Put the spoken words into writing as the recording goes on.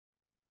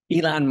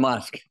Elon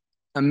Musk,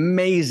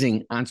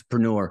 amazing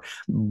entrepreneur,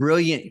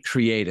 brilliant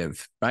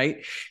creative,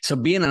 right? So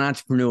being an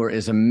entrepreneur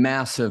is a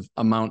massive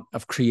amount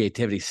of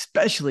creativity,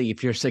 especially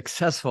if you're a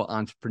successful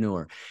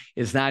entrepreneur.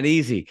 It's not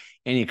easy.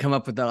 And you come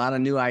up with a lot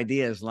of new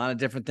ideas, a lot of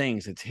different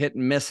things. It's hit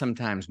and miss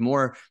sometimes,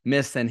 more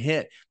miss than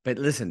hit. But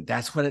listen,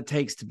 that's what it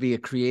takes to be a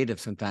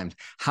creative sometimes.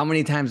 How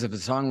many times if a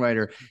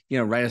songwriter,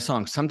 write a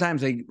song,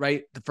 sometimes they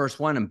write the first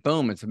one and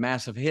boom, it's a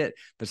massive hit.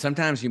 But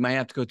sometimes you might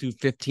have to go through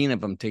 15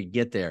 of them to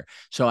get there.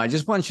 So I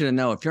just want you to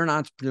know, if you're an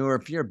entrepreneur,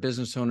 if you're a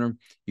business owner,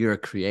 you're a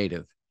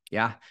creative.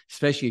 Yeah.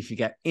 Especially if you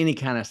got any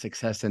kind of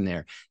success in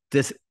there.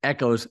 This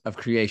Echoes of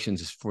Creations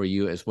is for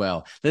you as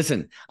well.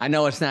 Listen, I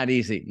know it's not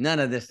easy. None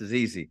of this is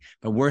easy,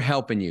 but we're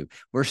helping you.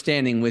 We're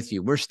standing with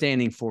you. We're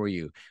standing for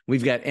you.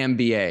 We've got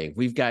MBA.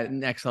 We've got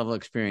next level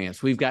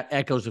experience. We've got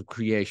Echoes of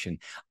Creation,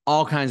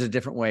 all kinds of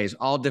different ways,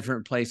 all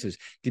different places,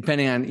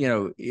 depending on,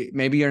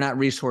 maybe you're not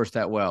resourced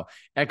that well.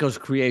 Echoes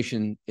of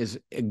Creation is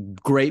a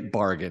great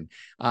bargain.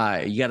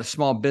 You got a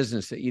small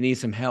business that you need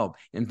some help.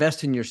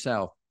 Invest in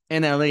yourself.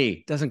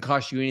 NLE doesn't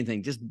cost you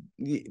anything. Just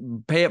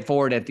pay it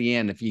forward at the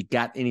end if you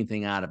got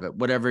anything out of it,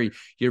 whatever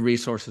your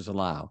resources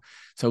allow.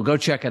 So go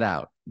check it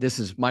out. This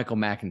is Michael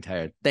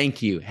McIntyre.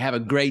 Thank you. Have a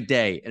great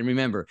day. And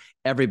remember,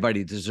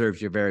 everybody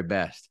deserves your very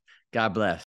best. God bless.